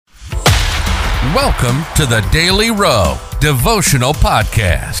Welcome to the Daily Row Devotional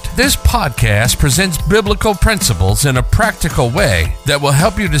Podcast. This podcast presents biblical principles in a practical way that will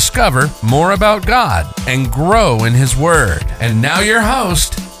help you discover more about God and grow in His Word. And now your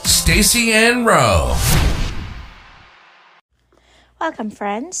host, Stacey Ann Rowe. Welcome,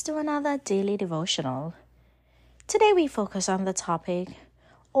 friends, to another daily devotional. Today we focus on the topic,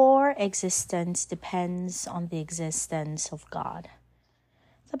 our existence depends on the existence of God.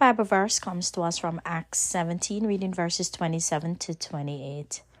 The Bible verse comes to us from Acts 17, reading verses 27 to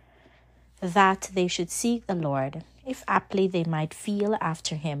 28. That they should seek the Lord, if aptly they might feel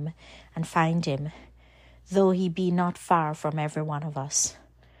after him and find him, though he be not far from every one of us.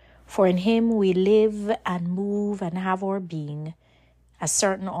 For in him we live and move and have our being, as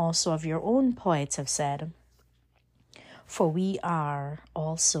certain also of your own poets have said, for we are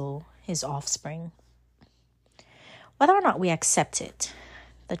also his offspring. Whether or not we accept it,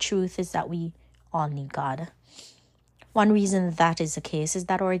 the truth is that we all need God. One reason that is the case is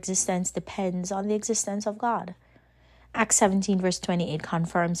that our existence depends on the existence of God. Acts 17 verse 28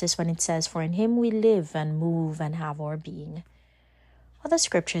 confirms this when it says, for in him we live and move and have our being. What the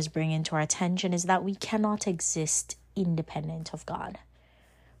scriptures bring into our attention is that we cannot exist independent of God.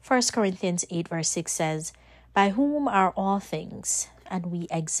 1 Corinthians 8 verse 6 says, by whom are all things, and we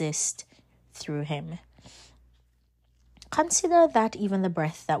exist through him. Consider that even the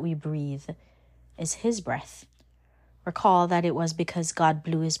breath that we breathe is his breath. Recall that it was because God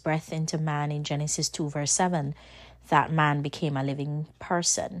blew his breath into man in Genesis 2 verse 7 that man became a living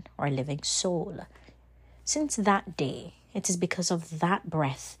person or a living soul. Since that day, it is because of that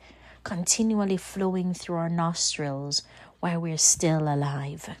breath continually flowing through our nostrils why we're still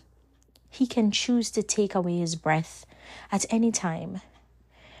alive. He can choose to take away his breath at any time,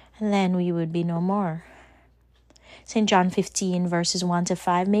 and then we would be no more. St. John 15 verses 1 to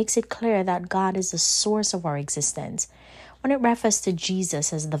 5 makes it clear that God is the source of our existence when it refers to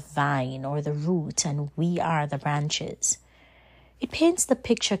Jesus as the vine or the root and we are the branches. It paints the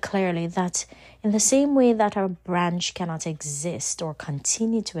picture clearly that in the same way that our branch cannot exist or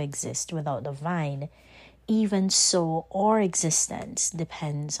continue to exist without the vine, even so our existence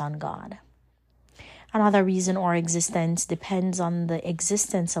depends on God. Another reason our existence depends on the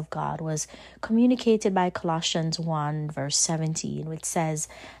existence of God was communicated by Colossians 1 verse 17, which says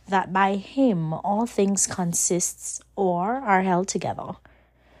that by him all things consist or are held together.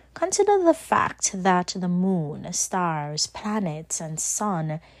 Consider the fact that the moon, stars, planets, and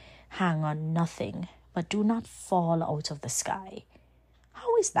sun hang on nothing but do not fall out of the sky.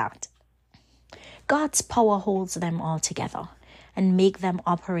 How is that? God's power holds them all together and make them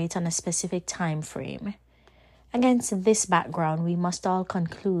operate on a specific time frame. Against this background, we must all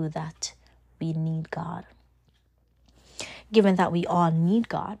conclude that we need God. Given that we all need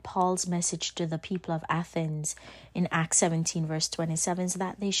God, Paul's message to the people of Athens in Acts 17 verse 27 is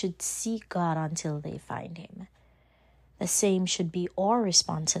that they should seek God until they find him. The same should be our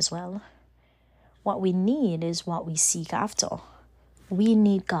response as well. What we need is what we seek after. We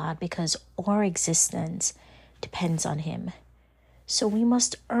need God because our existence depends on him. So we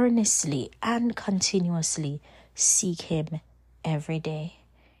must earnestly and continuously seek him every day.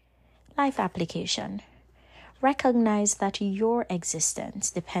 Life application. Recognize that your existence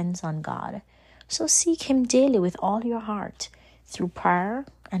depends on God. So seek him daily with all your heart through prayer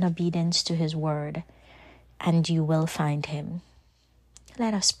and obedience to his word, and you will find him.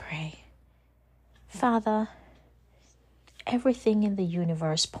 Let us pray. Father, everything in the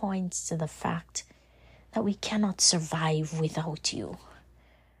universe points to the fact that we cannot survive without you.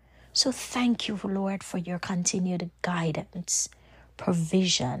 So thank you, Lord, for your continued guidance,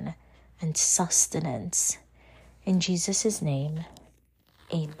 provision, and sustenance. In Jesus' name,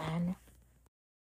 amen.